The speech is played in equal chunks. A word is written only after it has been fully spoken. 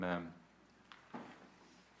Amen.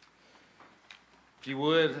 If you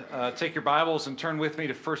would, take your Bibles and turn with me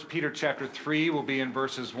to 1 Peter chapter 3. We'll be in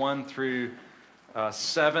verses 1 through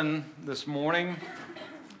 7 this morning.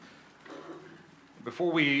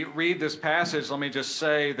 Before we read this passage, let me just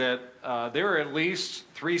say that there are at least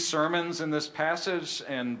 3 sermons in this passage,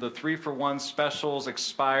 and the 3-for-1 specials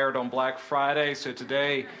expired on Black Friday. So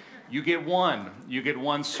today, you get one. You get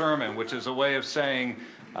one sermon, which is a way of saying,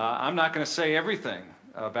 I'm not going to say everything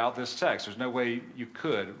about this text. There's no way you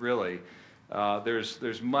could, really.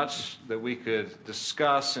 There's much that we could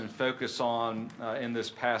discuss and focus on in this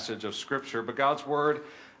passage of Scripture. But God's Word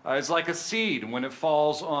is like a seed. When it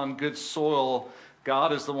falls on good soil,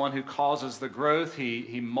 God is the one who causes the growth.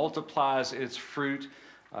 He multiplies its fruit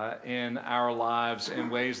in our lives in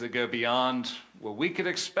ways that go beyond what we could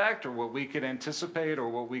expect or what we could anticipate or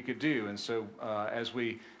what we could do. And so as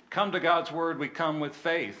we come to God's Word, we come with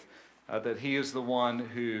faith that He is the one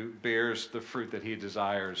who bears the fruit that He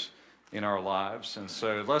desires in our lives. And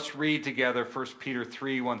so let's read together 1 Peter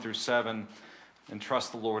 3, 1 through 7, and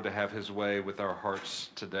trust the Lord to have His way with our hearts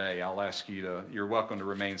today. I'll ask you're welcome to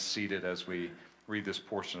remain seated as we read this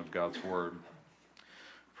portion of God's Word.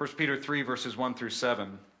 1 Peter 3, verses 1 through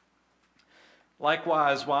 7.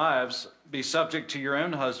 Likewise, wives, be subject to your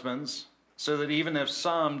own husbands, so that even if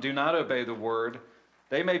some do not obey the word,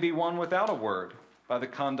 they may be won without a word by the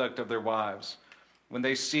conduct of their wives, when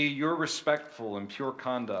they see your respectful and pure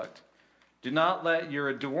conduct. Do not let your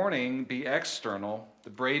adorning be external, the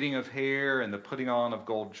braiding of hair and the putting on of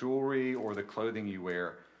gold jewelry or the clothing you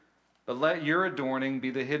wear, but let your adorning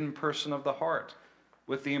be the hidden person of the heart,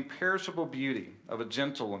 with the imperishable beauty of a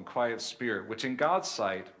gentle and quiet spirit, which in God's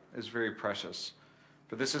sight is very precious.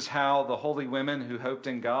 For this is how the holy women who hoped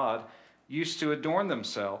in God used to adorn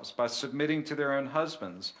themselves, by submitting to their own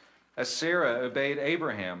husbands, as Sarah obeyed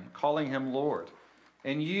Abraham, calling him Lord.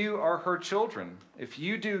 And you are her children, if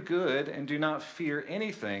you do good and do not fear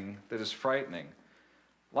anything that is frightening.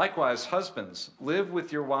 Likewise, husbands, live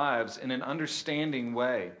with your wives in an understanding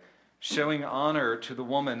way, showing honor to the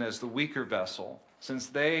woman as the weaker vessel, since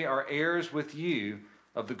they are heirs with you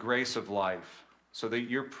of the grace of life, so that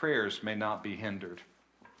your prayers may not be hindered.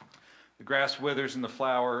 The grass withers and the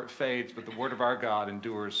flower fades, but the word of our God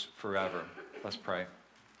endures forever. Let's pray.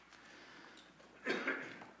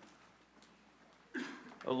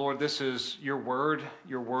 Oh Lord, this is your word.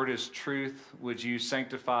 Your word is truth. Would you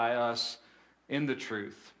sanctify us in the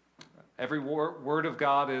truth? Every word of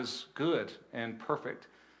God is good and perfect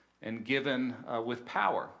and given with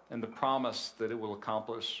power and the promise that it will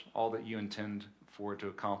accomplish all that you intend for it to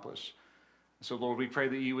accomplish. So Lord, we pray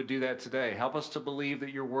that you would do that today. Help us to believe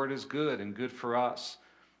that your word is good and good for us.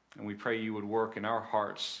 And we pray you would work in our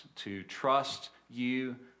hearts to trust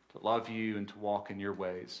you, to love you, and to walk in your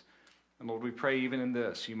ways. And Lord, we pray even in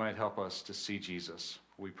this, you might help us to see Jesus.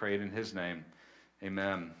 We pray it in his name.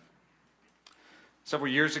 Amen.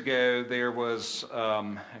 Several years ago, there was,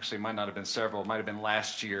 actually it might not have been several, it might have been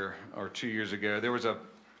last year or 2 years ago, there was a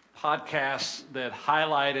podcast that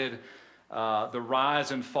highlighted the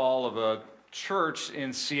rise and fall of a church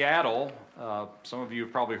in Seattle. Some of you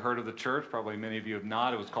have probably heard of the church, probably many of you have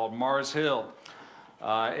not. It was called Mars Hill.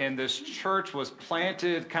 And this church was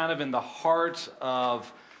planted kind of in the heart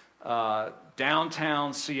of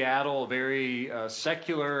downtown Seattle, a very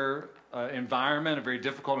secular environment, a very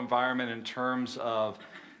difficult environment in terms of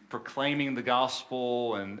proclaiming the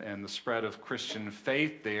gospel and the spread of Christian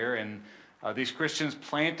faith there. And these Christians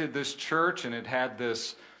planted this church, and it had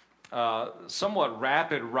this somewhat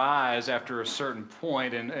rapid rise after a certain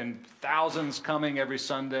point, and thousands coming every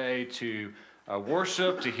Sunday to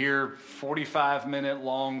worship, to hear 45-minute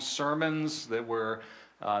long sermons that were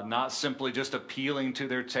not simply just appealing to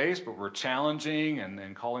their taste, but were challenging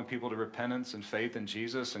and calling people to repentance and faith in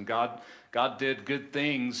Jesus. And God did good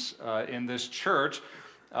things in this church,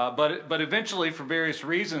 but eventually, for various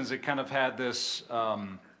reasons, it kind of had this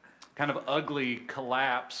kind of ugly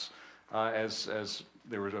collapse as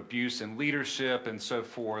there was abuse in leadership and so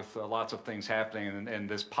forth, lots of things happening, and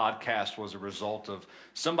this podcast was a result of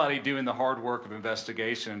somebody doing the hard work of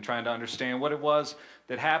investigation and trying to understand what it was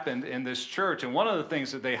that happened in this church. And one of the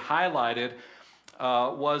things that they highlighted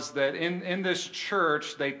was that in this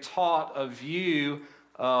church, they taught a view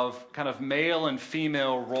of kind of male and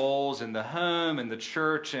female roles in the home, in the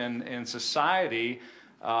church, and in society,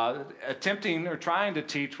 attempting or trying to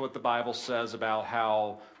teach what the Bible says about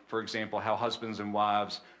how, for example, how husbands and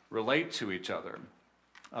wives relate to each other.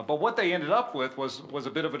 But what they ended up with was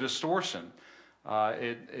a bit of a distortion.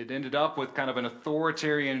 It ended up with kind of an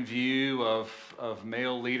authoritarian view of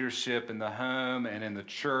male leadership in the home and in the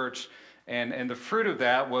church, And the fruit of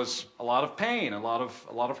that was a lot of pain, a lot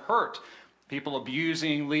of hurt. People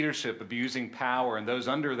abusing leadership, abusing power, and those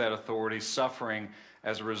under that authority suffering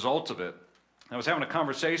as a result of it. I was having a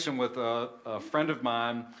conversation with a friend of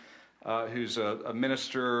mine who's a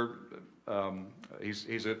minister.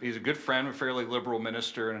 He's a good friend, a fairly liberal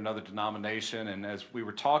minister in another denomination. And as we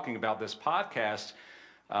were talking about this podcast,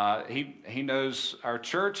 he knows our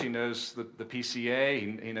church, he knows the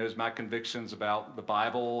PCA, he knows my convictions about the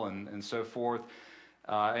Bible and so forth.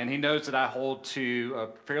 And he knows that I hold to a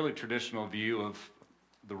fairly traditional view of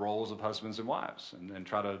the roles of husbands and wives and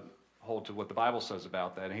try to hold to what the Bible says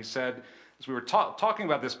about that. And he said, as we were talking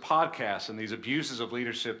about this podcast and these abuses of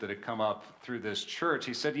leadership that had come up through this church,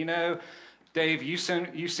 he said, Dave, you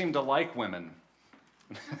seem to like women.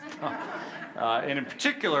 And in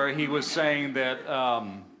particular, he was saying that,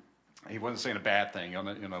 he wasn't saying a bad thing, you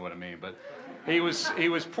know what I mean, but he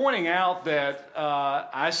was pointing out that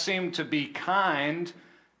I seem to be kind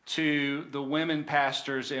to the women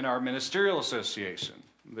pastors in our ministerial association.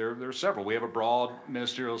 There are several. We have a broad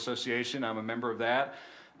ministerial association. I'm a member of that,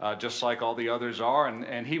 just like all the others are.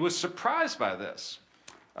 And he was surprised by this.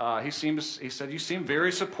 He said, you seem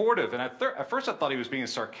very supportive. And at first I thought he was being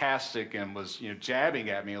sarcastic and was jabbing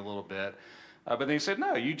at me a little bit. But then he said,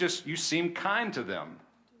 no, you seem kind to them.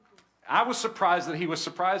 I was surprised that he was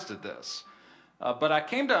surprised at this. But I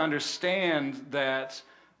came to understand that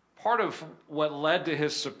part of what led to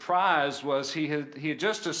his surprise was he had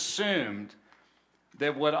just assumed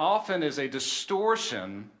that what often is a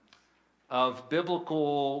distortion of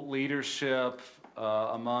biblical leadership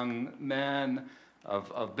among men,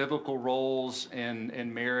 of biblical roles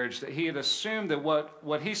in marriage, that he had assumed that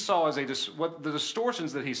what he saw as what the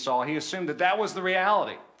distortions that he saw, he assumed that was the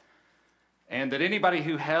reality. And that anybody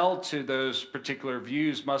who held to those particular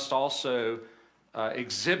views must also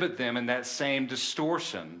exhibit them in that same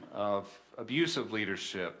distortion of abusive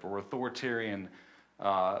leadership or authoritarian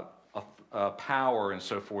power and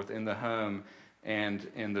so forth in the home and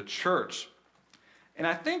in the church. And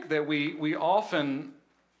I think that we often,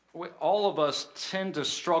 all of us tend to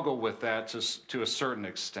struggle with that to a certain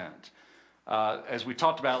extent. As we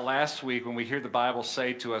talked about last week, when we hear the Bible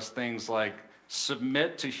say to us things like,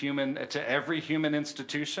 submit to every human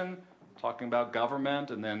institution, talking about government,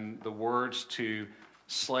 and then the words to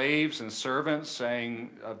slaves and servants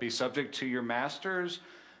saying, be subject to your masters.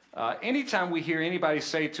 Anytime we hear anybody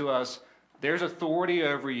say to us, there's authority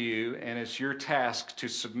over you, and it's your task to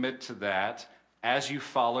submit to that as you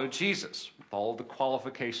follow Jesus, with all the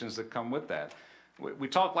qualifications that come with that. We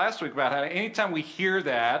talked last week about how anytime we hear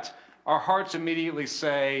that, our hearts immediately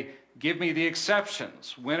say, give me the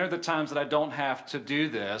exceptions. When are the times that I don't have to do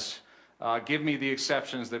this? Give me the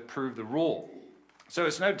exceptions that prove the rule. So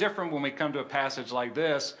it's no different when we come to a passage like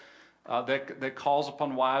this that calls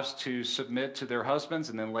upon wives to submit to their husbands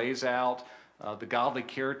and then lays out the godly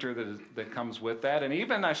character that comes with that. And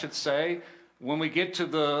even, I should say, when we get to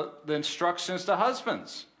the instructions to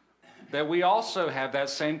husbands, that we also have that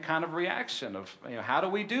same kind of reaction of, how do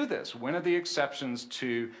we do this? When are the exceptions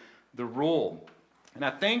to the rule? And I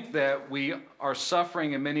think that we are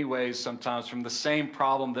suffering in many ways sometimes from the same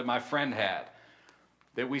problem that my friend had.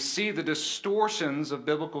 That we see the distortions of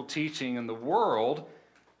biblical teaching in the world,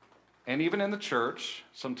 and even in the church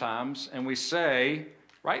sometimes, and we say,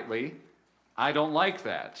 rightly, I don't like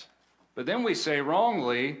that. But then we say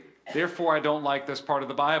wrongly, therefore I don't like this part of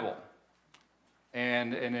the Bible.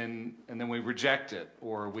 And then we reject it,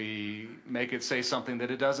 or we make it say something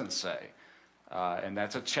that it doesn't say. And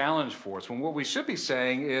that's a challenge for us. When what we should be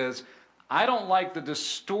saying is, I don't like the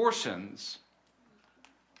distortions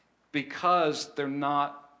because they're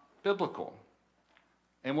not biblical.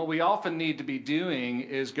 And what we often need to be doing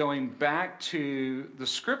is going back to the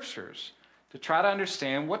scriptures to try to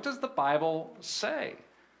understand, what does the Bible say?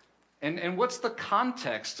 And what's the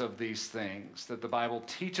context of these things that the Bible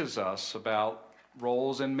teaches us about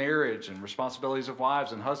roles in marriage and responsibilities of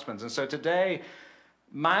wives and husbands? And so today,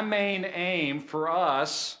 my main aim for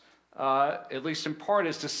us, at least in part,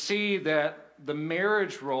 is to see that the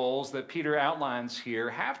marriage roles that Peter outlines here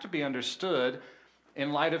have to be understood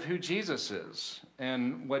in light of who Jesus is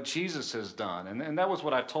and what Jesus has done. And that was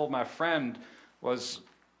what I told my friend was,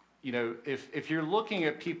 if you're looking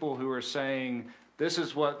at people who are saying this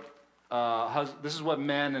is what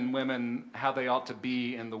men and women, how they ought to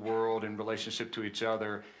be in the world in relationship to each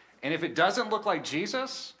other, and if it doesn't look like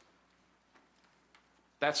Jesus,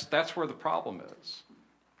 that's where the problem is.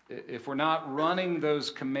 If we're not running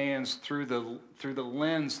those commands through the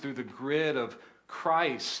lens, through the grid of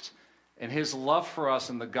Christ and his love for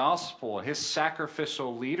us in the gospel, his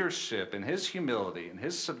sacrificial leadership and his humility and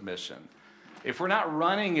his submission, If we're not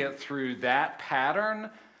running it through that pattern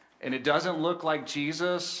and it doesn't look like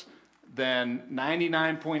Jesus, then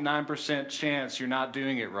 99.9% chance you're not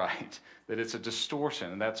doing it right, that it's a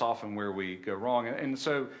distortion, and that's often where we go wrong. And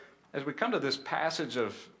so as we come to this passage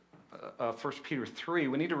of 1 Peter 3,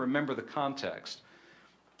 we need to remember the context.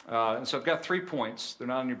 And so I've got 3 points. They're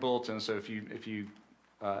not on your bulletin, so if you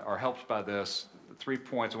are helped by this, 3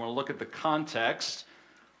 points. I want to look at the context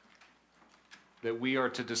that we are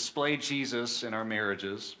to display Jesus in our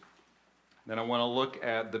marriages. Then I want to look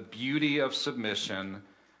at the beauty of submission.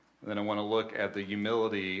 And then I want to look at the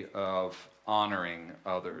humility of honoring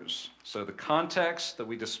others. So the context that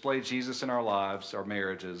we display Jesus in our lives, our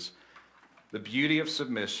marriages, the beauty of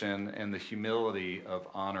submission, and the humility of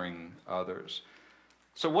honoring others.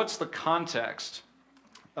 So what's the context?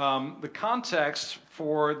 The context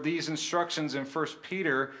for these instructions in 1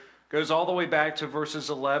 Peter goes all the way back to verses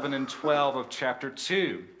 11 and 12 of chapter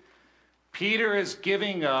 2. Peter is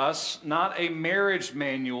giving us not a marriage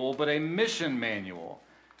manual, but a mission manual.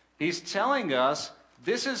 He's telling us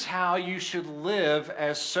this is how you should live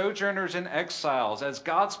as sojourners and exiles, as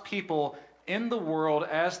God's people in the world,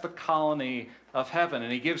 as the colony of heaven.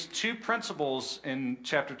 And he gives 2 principles in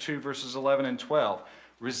chapter 2, verses 11 and 12.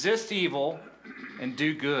 Resist evil and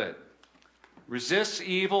do good. Resist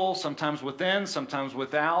evil, sometimes within, sometimes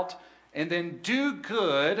without, and then do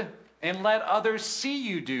good and let others see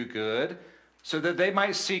you do good so that they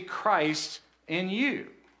might see Christ in you.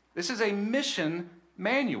 This is a mission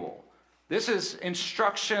manual. This is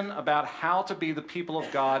instruction about how to be the people of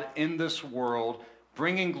God in this world,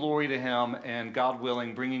 bringing glory to him and, God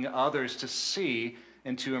willing, bringing others to see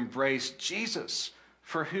and to embrace Jesus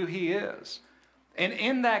for who he is. And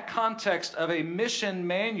in that context of a mission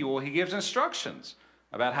manual, he gives instructions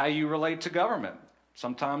about how you relate to government,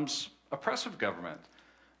 sometimes oppressive government,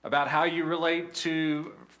 about how you relate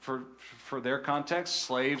to, for their context,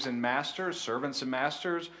 slaves and masters, servants and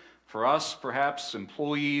masters. For us, perhaps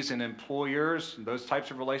employees and employers, those types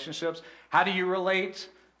of relationships. How do you relate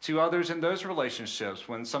to others in those relationships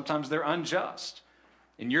when sometimes they're unjust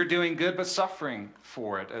and you're doing good but suffering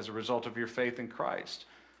for it as a result of your faith in Christ?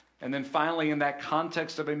 And then finally, in that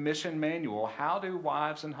context of a mission manual, how do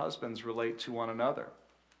wives and husbands relate to one another?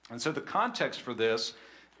 And so the context for this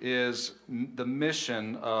is the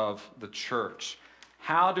mission of the church.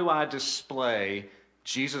 How do I display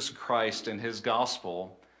Jesus Christ and his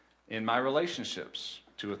gospel in my relationships,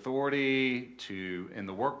 to authority, in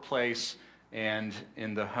the workplace, and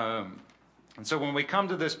in the home? And so when we come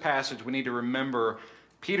to this passage, we need to remember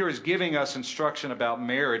Peter is giving us instruction about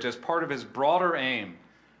marriage as part of his broader aim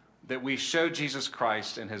that we show Jesus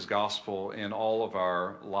Christ and his gospel in all of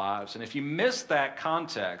our lives. And if you miss that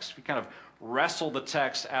context, if you kind of wrestle the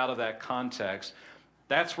text out of that context,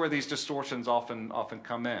 that's where these distortions often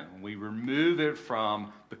come in. We remove it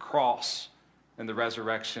from the cross and the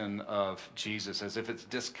resurrection of Jesus as if it's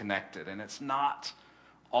disconnected, and it's not.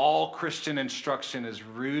 All Christian instruction is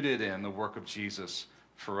rooted in the work of Jesus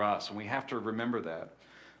for us, and we have to remember that.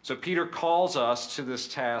 So Peter calls us to this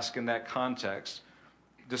task in that context,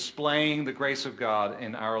 displaying the grace of God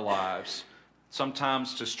in our lives,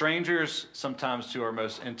 sometimes to strangers, sometimes to our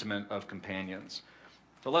most intimate of companions.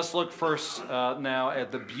 So let's look first now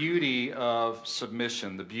at the beauty of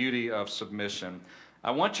submission, the beauty of submission.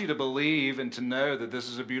 I want you to believe and to know that this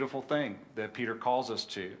is a beautiful thing that Peter calls us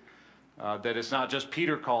to, that it's not just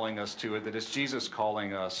Peter calling us to it, that it's Jesus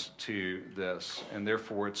calling us to this, and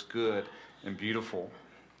therefore it's good and beautiful.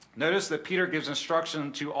 Notice that Peter gives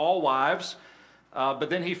instruction to all wives, but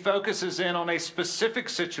then he focuses in on a specific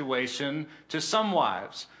situation to some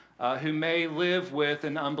wives who may live with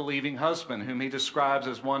an unbelieving husband, whom he describes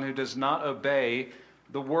as one who does not obey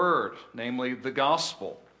the word, namely the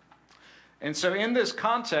gospel. And so in this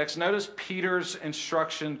context, notice Peter's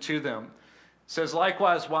instruction to them. It says,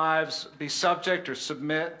 likewise, wives, be subject or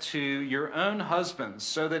submit to your own husbands,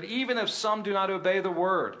 so that even if some do not obey the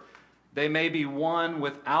word, they may be won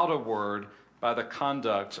without a word by the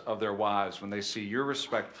conduct of their wives when they see your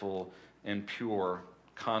respectful and pure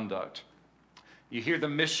conduct. You hear the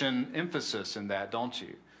mission emphasis in that, don't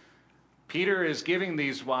you? Peter is giving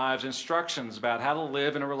these wives instructions about how to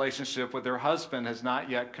live in a relationship with their husband has not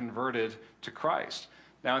yet converted to Christ.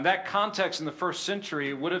 Now, in that context, in the first century,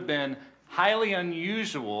 it would have been highly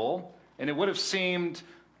unusual, and it would have seemed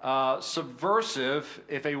subversive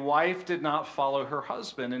if a wife did not follow her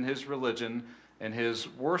husband in his religion and his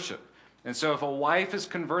worship. And so if a wife is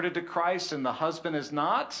converted to Christ and the husband is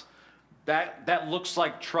not, that looks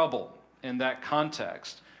like trouble in that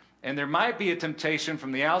context. And there might be a temptation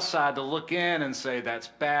from the outside to look in and say, that's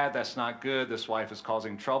bad, that's not good, this wife is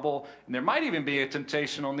causing trouble. And there might even be a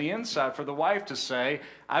temptation on the inside for the wife to say,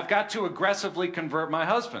 I've got to aggressively convert my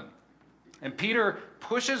husband. And Peter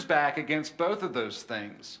pushes back against both of those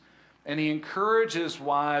things. And he encourages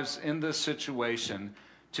wives in this situation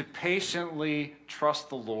to patiently trust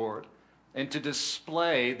the Lord and to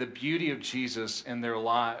display the beauty of Jesus in their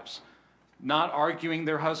lives, not arguing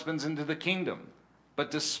their husbands into the kingdom, but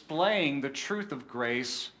displaying the truth of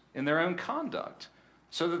grace in their own conduct,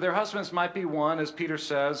 so that their husbands might be won, as Peter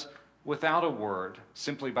says, without a word,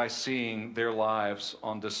 simply by seeing their lives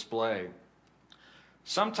on display.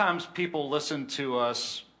 Sometimes people listen to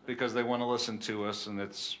us because they want to listen to us and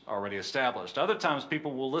it's already established. Other times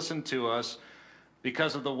people will listen to us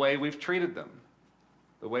because of the way we've treated them,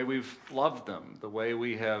 the way we've loved them, the way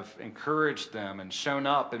we have encouraged them and shown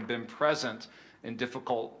up and been present in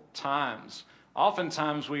difficult times.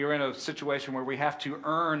 Oftentimes we are in a situation where we have to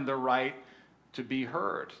earn the right to be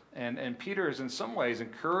heard. And Peter is in some ways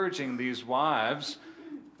encouraging these wives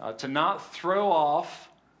to not throw off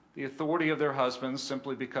the authority of their husbands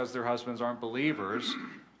simply because their husbands aren't believers,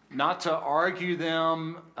 not to argue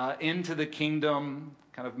them into the kingdom,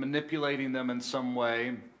 kind of manipulating them in some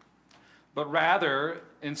way, but rather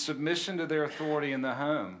in submission to their authority in the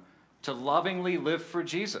home, to lovingly live for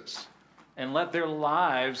Jesus and let their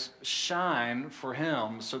lives shine for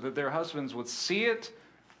him so that their husbands would see it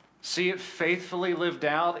faithfully lived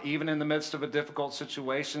out even in the midst of a difficult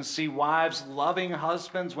situation, see wives loving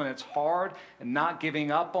husbands when it's hard and not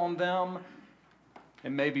giving up on them,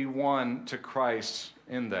 and maybe won to Christ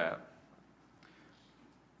in that.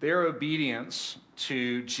 Their obedience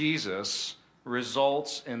to Jesus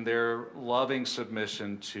results in their loving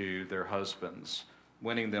submission to their husbands,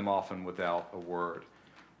 winning them often without a word.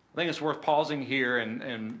 I think it's worth pausing here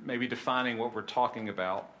and maybe defining what we're talking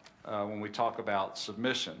about when we talk about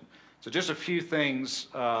submission. So just a few things,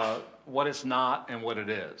 what it's not and what it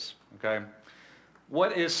is, okay?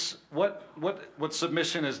 What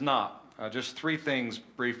submission is not? Just three things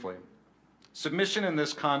briefly. Submission in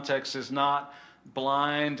this context is not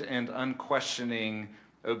blind and unquestioning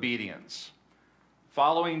obedience.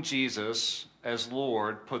 Following Jesus as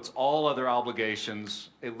Lord puts all other obligations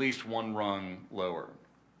at least one rung lower.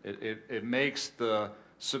 It makes the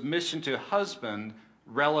submission to a husband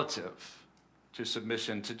relative to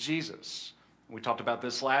submission to Jesus. We talked about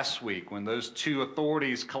this last week. When those two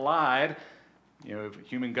authorities collide, if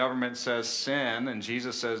human government says sin and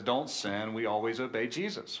Jesus says don't sin, we always obey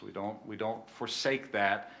Jesus. We don't forsake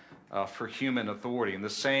that for human authority. And the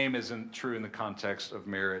same isn't true in the context of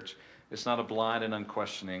marriage. It's not a blind and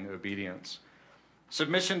unquestioning obedience.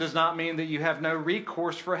 Submission does not mean that you have no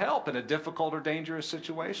recourse for help in a difficult or dangerous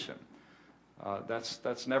situation.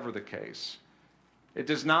 That's never the case. It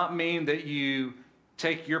does not mean that you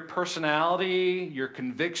take your personality, your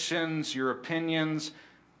convictions, your opinions,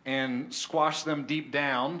 and squash them deep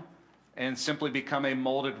down and simply become a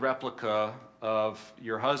molded replica of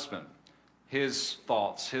your husband, his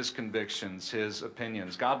thoughts, his convictions, his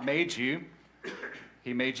opinions. God made you.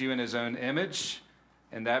 He made you in his own image,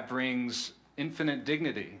 and that brings infinite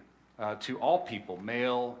dignity to all people,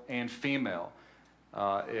 male and female.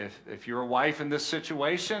 If you're a wife in this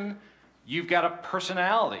situation, you've got a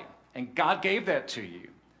personality, and God gave that to you.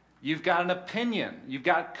 You've got an opinion, you've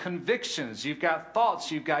got convictions, you've got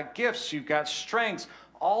thoughts, you've got gifts, you've got strengths,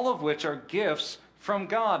 all of which are gifts from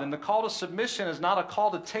God. And the call to submission is not a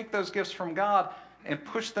call to take those gifts from God and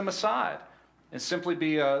push them aside and simply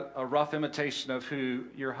be a rough imitation of who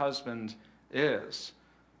your husband is.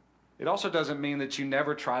 It also doesn't mean that you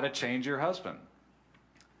never try to change your husband.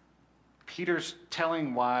 Peter's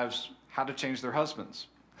telling wives how to change their husbands,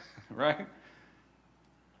 right?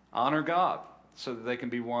 Honor God so that they can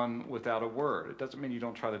be won without a word. It doesn't mean you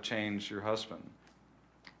don't try to change your husband.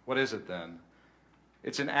 What is it then?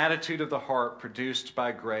 It's an attitude of the heart produced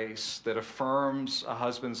by grace that affirms a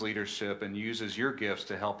husband's leadership and uses your gifts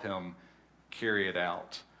to help him carry it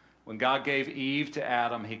out. When God gave Eve to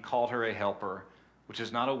Adam, he called her a helper, which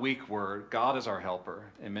is not a weak word. God is our helper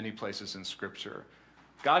in many places in Scripture.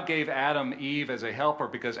 God gave Adam Eve as a helper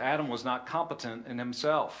because Adam was not competent in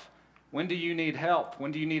himself. When do you need help?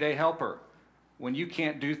 When do you need a helper? When you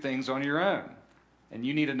can't do things on your own, and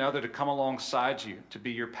you need another to come alongside you to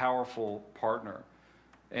be your powerful partner.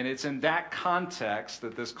 And it's in that context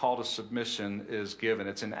that this call to submission is given.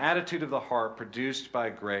 It's an attitude of the heart produced by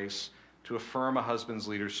grace to affirm a husband's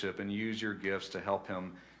leadership and use your gifts to help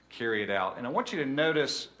him carry it out. And I want you to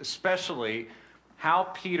notice especially how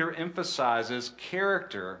Peter emphasizes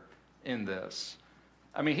character in this.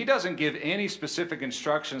 I mean, he doesn't give any specific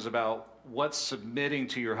instructions about what submitting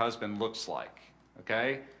to your husband looks like,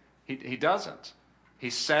 okay? He doesn't. He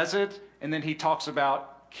says it, and then he talks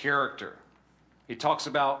about character. He talks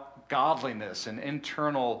about godliness and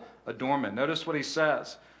internal adornment. Notice what he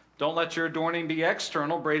says. Don't let your adorning be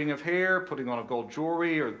external, braiding of hair, putting on of gold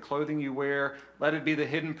jewelry, or the clothing you wear. Let it be the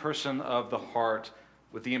hidden person of the heart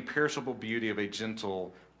with the imperishable beauty of a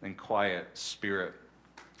gentle and quiet spirit,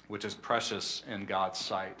 which is precious in God's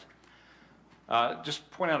sight. Just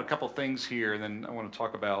point out a couple things here, and then I want to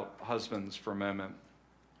talk about husbands for a moment.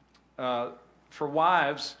 For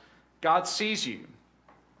wives, God sees you.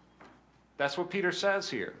 That's what Peter says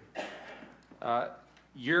here.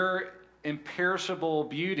 Your imperishable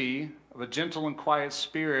beauty of a gentle and quiet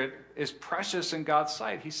spirit is precious in God's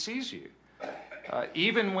sight. He sees you.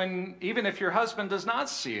 Even if your husband does not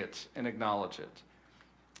see it and acknowledge it.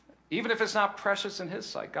 Even if it's not precious in his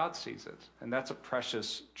sight, God sees it. And that's a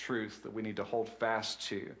precious truth that we need to hold fast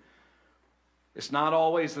to. It's not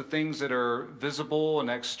always the things that are visible and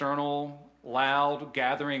external, loud,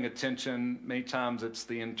 gathering attention. Many times it's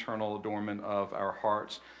the internal adornment of our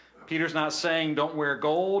hearts. Peter's not saying don't wear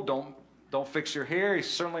gold, don't fix your hair. He's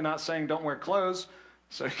certainly not saying don't wear clothes.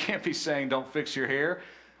 So he can't be saying don't fix your hair.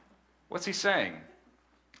 What's he saying?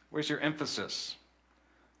 Where's your emphasis?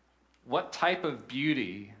 What type of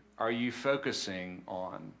beauty are you focusing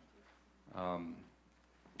on?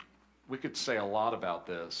 We could say a lot about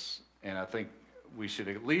this, and I think we should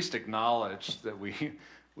at least acknowledge that we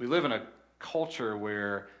live in a culture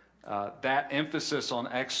where that emphasis on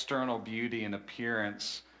external beauty and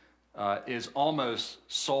appearance is almost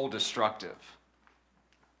soul destructive.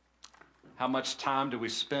 How much time do we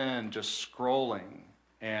spend just scrolling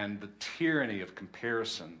and the tyranny of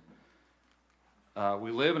comparison?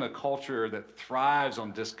 We live in a culture that thrives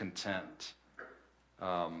on discontent.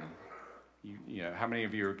 You know, how many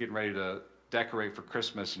of you are getting ready to decorate for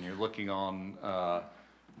Christmas and you're looking on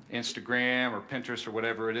Instagram or Pinterest or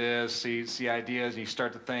whatever it is, see ideas, and you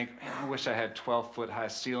start to think, man, I wish I had 12-foot high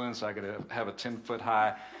ceilings so I could have a 10-foot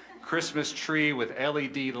high Christmas tree with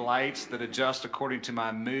LED lights that adjust according to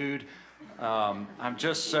my mood. I'm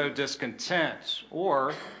just so discontent.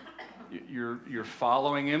 Or you're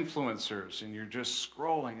following influencers and you're just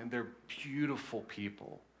scrolling, and they're beautiful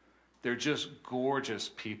people. They're just gorgeous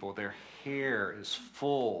people. Their hair is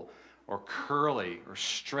full or curly or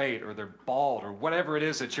straight, or they're bald or whatever it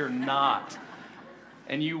is that you're not.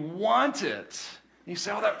 And you want it. And you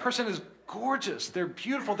say, oh, that person is gorgeous. They're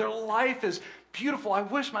beautiful. Their life is beautiful. I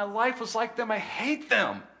wish my life was like them. I hate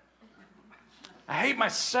them. I hate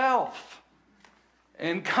myself.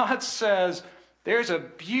 And God says, there's a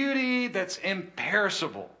beauty that's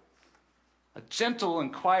imperishable, a gentle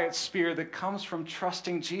and quiet spirit that comes from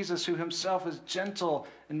trusting Jesus, who himself is gentle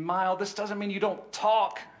and mild. This doesn't mean you don't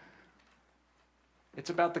talk. It's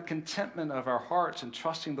about the contentment of our hearts, and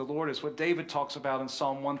trusting the Lord is what David talks about in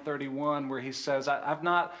Psalm 131, where he says, I've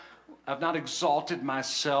not exalted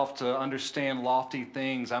myself to understand lofty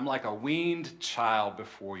things. I'm like a weaned child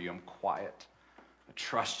before you. I'm quiet. I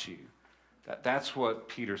trust you. That's what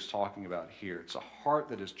Peter's talking about here. It's a heart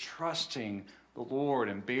that is trusting the Lord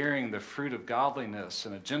and bearing the fruit of godliness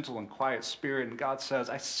and a gentle and quiet spirit. And God says,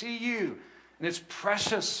 I see you, and it's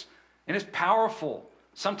precious, and it's powerful,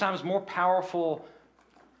 sometimes more powerful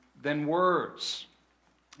than words,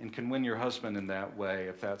 and can win your husband in that way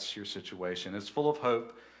if that's your situation. It's full of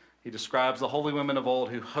hope. He describes the holy women of old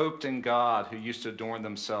who hoped in God, who used to adorn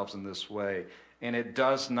themselves in this way, and it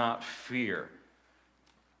does not fear.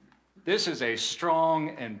 This is a strong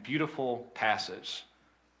and beautiful passage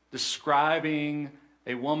describing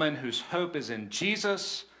a woman whose hope is in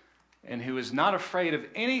Jesus and who is not afraid of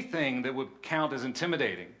anything that would count as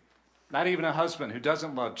intimidating. Not even a husband who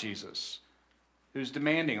doesn't love Jesus, who's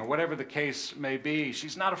demanding, or whatever the case may be.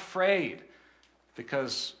 She's not afraid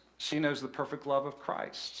because she knows the perfect love of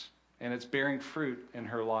Christ, and it's bearing fruit in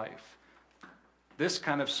her life. This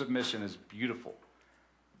kind of submission is beautiful,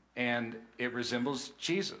 and it resembles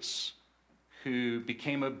Jesus, who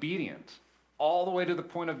became obedient all the way to the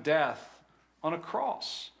point of death on a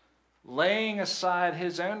cross, laying aside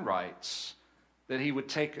his own rights, that he would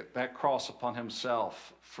take that cross upon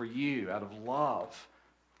himself for you out of love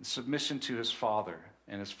and submission to his Father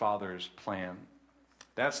and his Father's plan.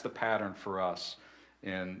 That's the pattern for us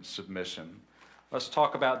in submission. Let's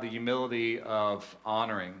talk about the humility of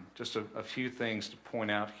honoring. Just a few things to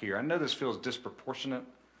point out here. I know this feels disproportionate,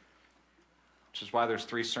 which is why there's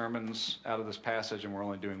 3 sermons out of this passage and we're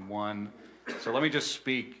only doing 1. So let me just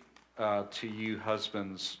speak to you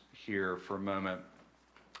husbands here for a moment.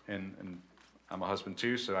 And I'm a husband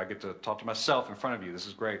too, so I get to talk to myself in front of you. This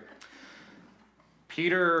is great.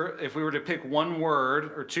 Peter, if we were to pick one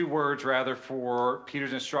word, or two words rather, for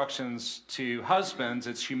Peter's instructions to husbands,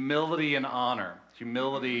 it's humility and honor.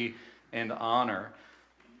 Humility and honor.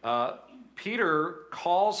 Peter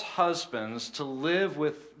calls husbands to live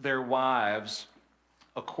with their wives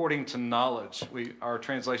according to knowledge. Our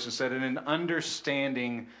translation said in an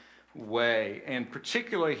understanding way. And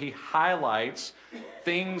particularly, he highlights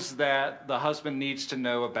things that the husband needs to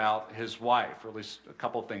know about his wife, or at least a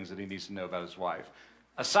couple of things that he needs to know about his wife.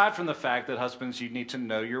 Aside from the fact that husbands, you need to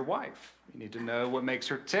know your wife. You need to know what makes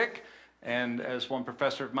her tick. And as one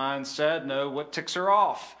professor of mine said, know what ticks her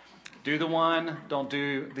off. Do the one, don't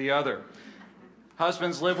do the other.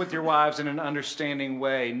 Husbands, live with your wives in an understanding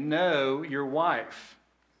way. Know your wife.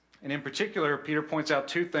 And in particular, Peter points out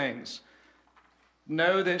two things.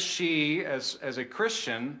 Know that she, as a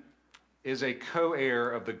Christian, is a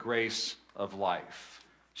co-heir of the grace of life.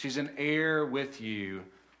 She's an heir with you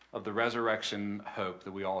of the resurrection hope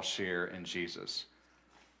that we all share in Jesus.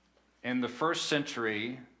 In the first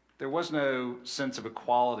century, there was no sense of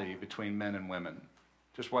equality between men and women.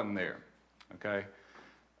 Just wasn't there, okay?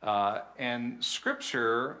 And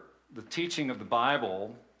Scripture, the teaching of the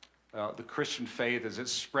Bible, the Christian faith as it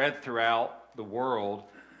spread throughout the world,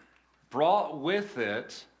 brought with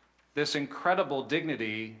it this incredible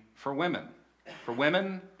dignity for women. For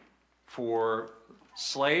women, for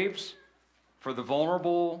slaves, for the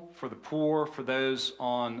vulnerable, for the poor, for those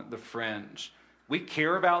on the fringe. We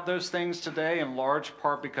care about those things today in large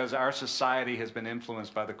part because our society has been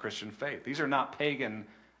influenced by the Christian faith. These are not pagan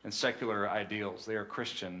and secular ideals. They are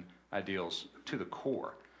Christian ideals to the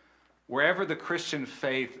core. Wherever the Christian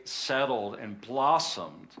faith settled and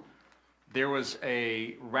blossomed, there was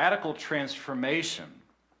a radical transformation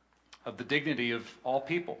of the dignity of all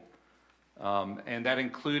people. And that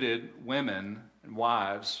included women and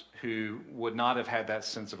wives who would not have had that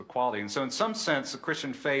sense of equality. And so in some sense, the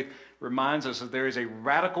Christian faith reminds us that there is a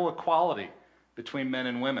radical equality between men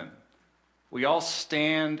and women. We all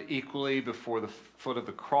stand equally before the foot of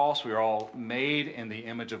the cross. We are all made in the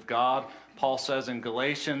image of God. Paul says in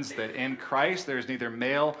Galatians that in Christ there is neither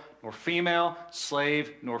male nor female,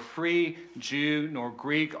 slave nor free, Jew nor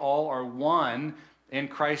Greek. All are one in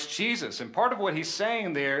Christ Jesus. And part of what he's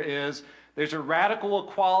saying there is there's a radical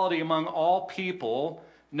equality among all people.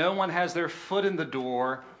 No one has their foot in the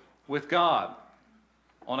door with God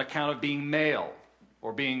on account of being male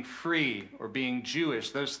or being free or being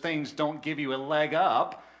Jewish. Those things don't give you a leg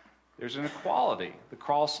up. There's an equality. The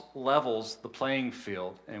cross levels the playing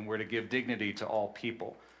field, and we're to give dignity to all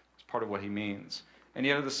people. It's part of what he means. And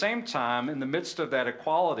yet at the same time, in the midst of that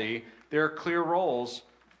equality, there are clear roles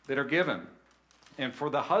that are given. And for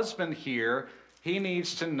the husband here, he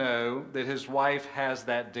needs to know that his wife has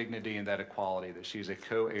that dignity and that equality, that she's a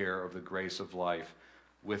co-heir of the grace of life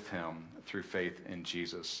with him through faith in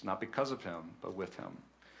Jesus. Not because of him, but with him.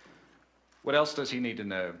 What else does he need to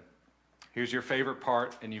know? Here's your favorite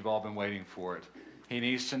part, and you've all been waiting for it. He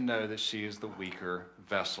needs to know that she is the weaker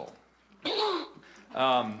vessel.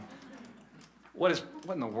 What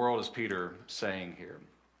in the world is Peter saying here?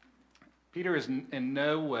 Peter is in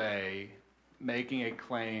no way making a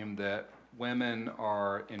claim that women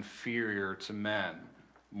are inferior to men,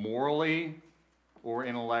 morally or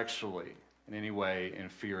intellectually, in any way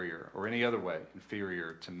inferior, or any other way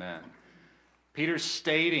inferior to men. Peter's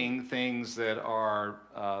stating things that are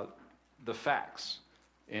the facts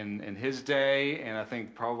in his day, and I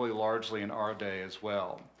think probably largely in our day as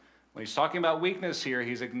well. When he's talking about weakness here,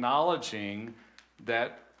 he's acknowledging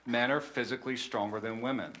that men are physically stronger than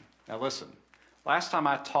women. Now listen, last time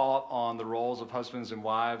I taught on the roles of husbands and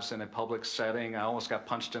wives in a public setting, I almost got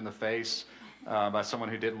punched in the face by someone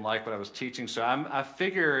who didn't like what I was teaching. So I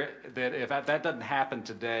figure that if that doesn't happen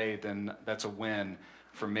today, then that's a win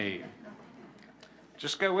for me.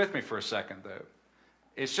 Just go with me for a second, though.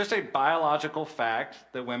 It's just a biological fact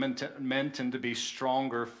that men tend to be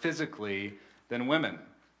stronger physically than women,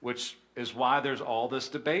 which is why there's all this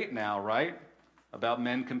debate now, right? About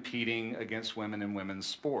men competing against women in women's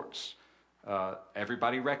sports.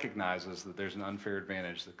 Everybody recognizes that there's an unfair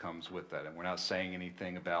advantage that comes with that, and we're not saying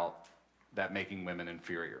anything about that making women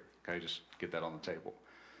inferior. Okay, just get that on the table.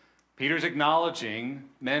 Peter's acknowledging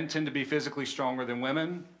men tend to be physically stronger than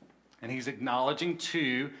women, and he's acknowledging,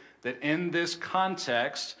 too, that in this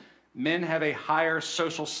context, men have a higher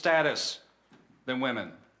social status than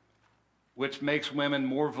women, which makes women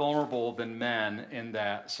more vulnerable than men in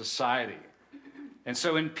that society. And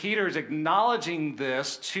so in Peter's acknowledging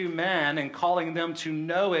this to men and calling them to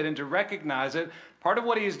know it and to recognize it, part of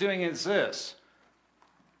what he is doing is this.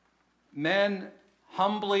 Men,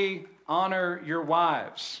 humbly honor your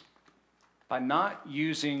wives. by not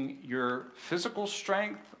using your physical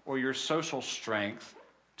strength or your social strength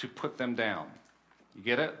to put them down. You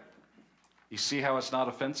get it? You see how it's not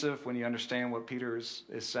offensive when you understand what Peter is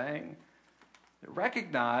saying?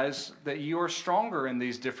 Recognize that you are stronger in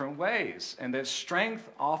these different ways, and that strength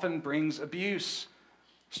often brings abuse.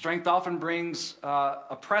 Strength often brings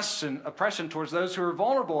oppression towards those who are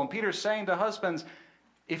vulnerable. And Peter's saying to husbands,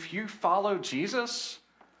 if you follow Jesus,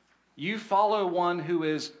 you follow one who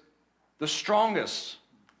is the strongest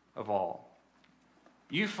of all.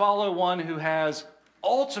 You follow one who has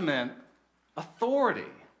ultimate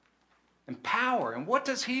authority and power. And what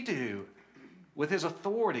does he do with his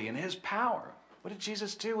authority and his power? What did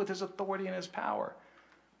Jesus do with his authority and his power?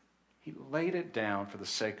 He laid it down for the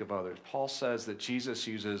sake of others. Paul says that Jesus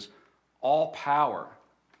uses all power,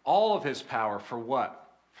 all of his power, for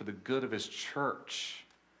what? For the good of his church.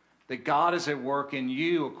 That God is at work in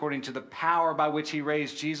you according to the power by which he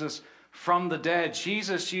raised Jesus from the dead.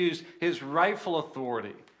 Jesus used his rightful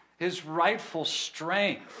authority, his rightful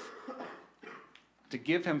strength to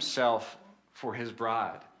give himself for his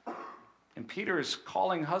bride. And Peter is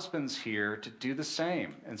calling husbands here to do the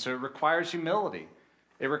same. And so it requires humility.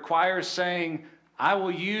 It requires saying, I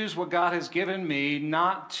will use what God has given me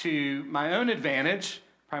not to my own advantage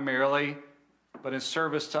primarily, but in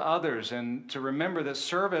service to others. And to remember that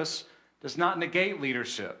service does not negate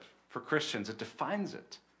leadership for Christians. It defines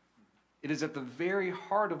it. It is at the very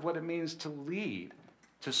heart of what it means to lead,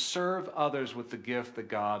 to serve others with the gift that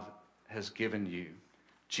God has given you.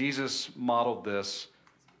 Jesus modeled this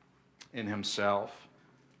in himself.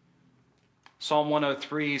 Psalm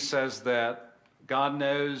 103 says that God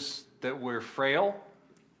knows that we're frail.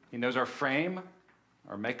 He knows our frame,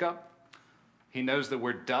 our makeup. He knows that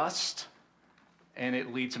we're dust, and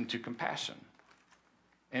it leads him to compassion.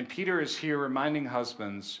 And Peter is here reminding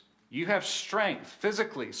husbands, you have strength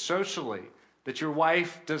physically, socially, that your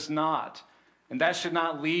wife does not. And that should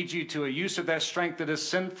not lead you to a use of that strength that is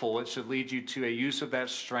sinful. It should lead you to a use of that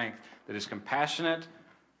strength that is compassionate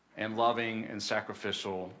and loving and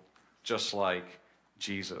sacrificial, just like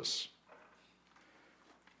Jesus.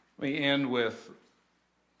 Let me end with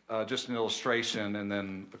just an illustration and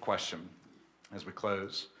then a question as we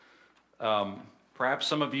close. Perhaps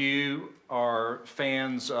some of you are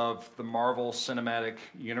fans of the Marvel Cinematic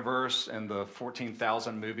Universe and the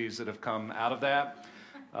 14,000 movies that have come out of that.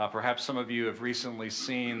 Perhaps some of you have recently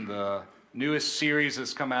seen the newest series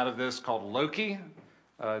that's come out of this called Loki.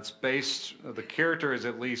 The character is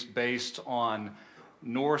at least based on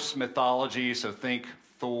Norse mythology, so think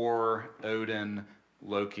Thor, Odin,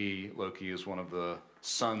 Loki. Loki is one of the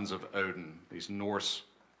sons of Odin, these Norse,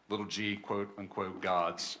 little g, quote unquote,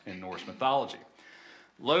 gods in Norse mythology.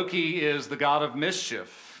 Loki is the god of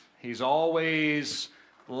mischief. He's always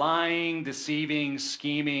lying, deceiving,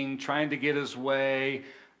 scheming, trying to get his way,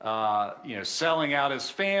 selling out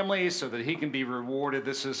his family so that he can be rewarded.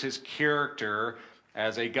 This is his character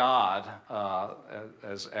as a god,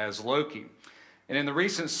 as Loki. And in the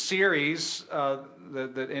recent series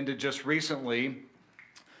that ended just recently,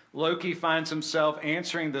 Loki finds himself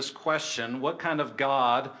answering this question, what kind of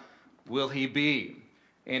god will he be?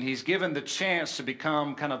 And he's given the chance to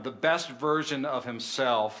become kind of the best version of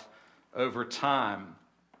himself over time.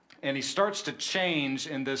 And he starts to change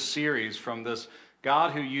in this series from this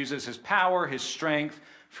God who uses his power, his strength,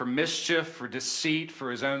 for mischief, for deceit,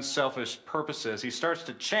 for his own selfish purposes. He starts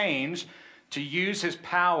to change to use his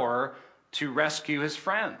power to rescue his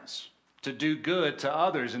friends, to do good to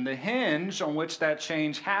others. And the hinge on which that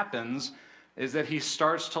change happens is that he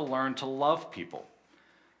starts to learn to love people.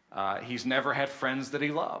 He's never had friends that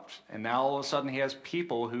he loved. And now all of a sudden he has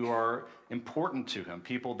people who are important to him,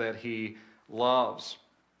 people that he loves.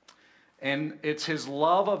 And it's his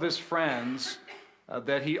love of his friends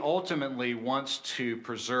that he ultimately wants to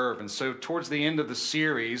preserve. And so towards the end of the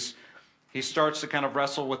series, he starts to kind of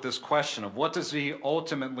wrestle with this question of what does he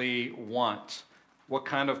ultimately want? What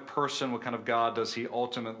kind of person, what kind of God does he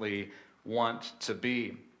ultimately want to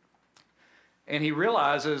be? And he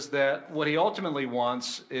realizes that what he ultimately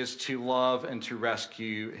wants is to love and to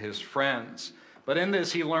rescue his friends. But in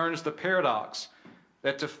this, he learns the paradox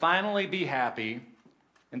that to finally be happy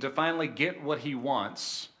and to finally get what he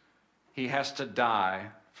wants, he has to die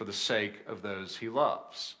for the sake of those he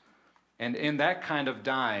loves. And in that kind of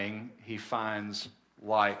dying, he finds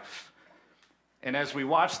life. And as we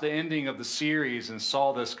watched the ending of the series and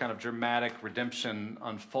saw this kind of dramatic redemption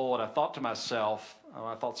unfold, I thought to myself,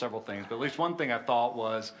 I thought several things, but at least one thing I thought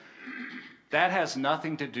was, that has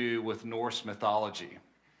nothing to do with Norse mythology.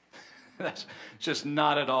 That's just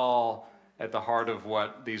not at all at the heart of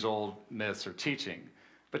what these old myths are teaching.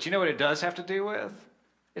 But you know what it does have to do with?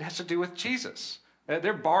 It has to do with Jesus.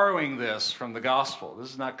 They're borrowing this from the gospel.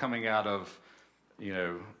 This is not coming out of,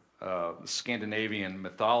 Scandinavian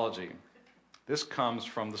mythology. This comes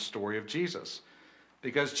from the story of Jesus,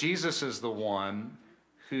 because Jesus is the one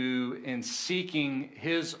who, in seeking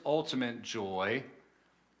his ultimate joy,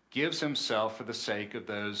 gives himself for the sake of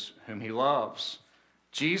those whom he loves.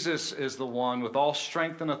 Jesus is the one with all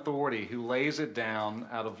strength and authority who lays it down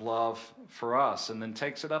out of love for us and then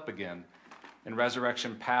takes it up again in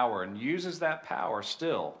resurrection power and uses that power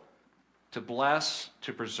still to bless,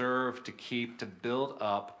 to preserve, to keep, to build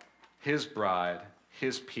up his bride,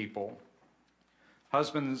 his people.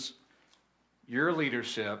 Husbands, your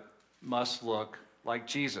leadership must look like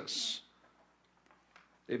Jesus.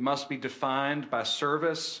 It must be defined by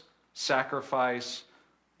service, sacrifice,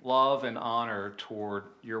 love, and honor toward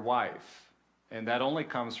your wife. And that only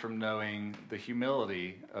comes from knowing the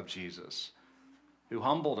humility of Jesus, who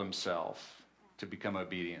humbled himself to become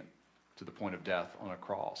obedient to the point of death on a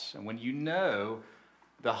cross. And when you know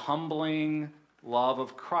the humbling love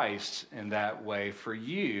of Christ in that way for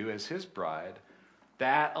you as his bride,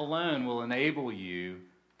 that alone will enable you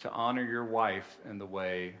to honor your wife in the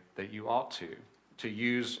way that you ought to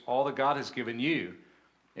use all that God has given you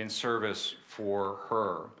in service for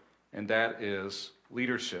her, and that is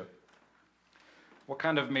leadership. What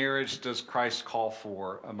kind of marriage does Christ call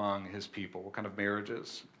for among his people? What kind of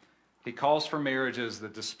marriages? He calls for marriages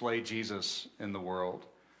that display Jesus in the world.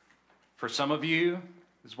 For some of you,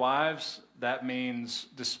 as wives, that means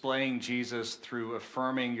displaying Jesus through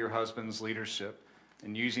affirming your husband's leadership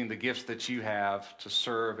and using the gifts that you have to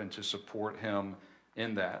serve and to support him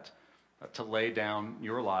in that, to lay down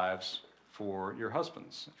your lives for your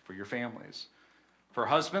husbands, for your families. For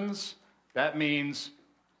husbands, that means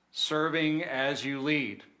serving as you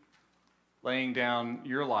lead, laying down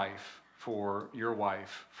your life for your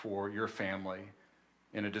wife, for your family,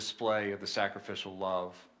 in a display of the sacrificial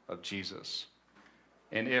love of Jesus.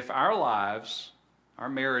 And if our lives, our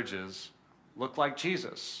marriages, look like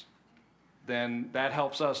Jesus, then that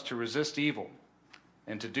helps us to resist evil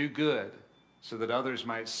and to do good so that others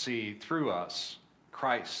might see through us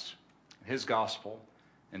Christ, his gospel,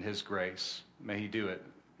 and his grace. May he do it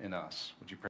in us. Would you pray?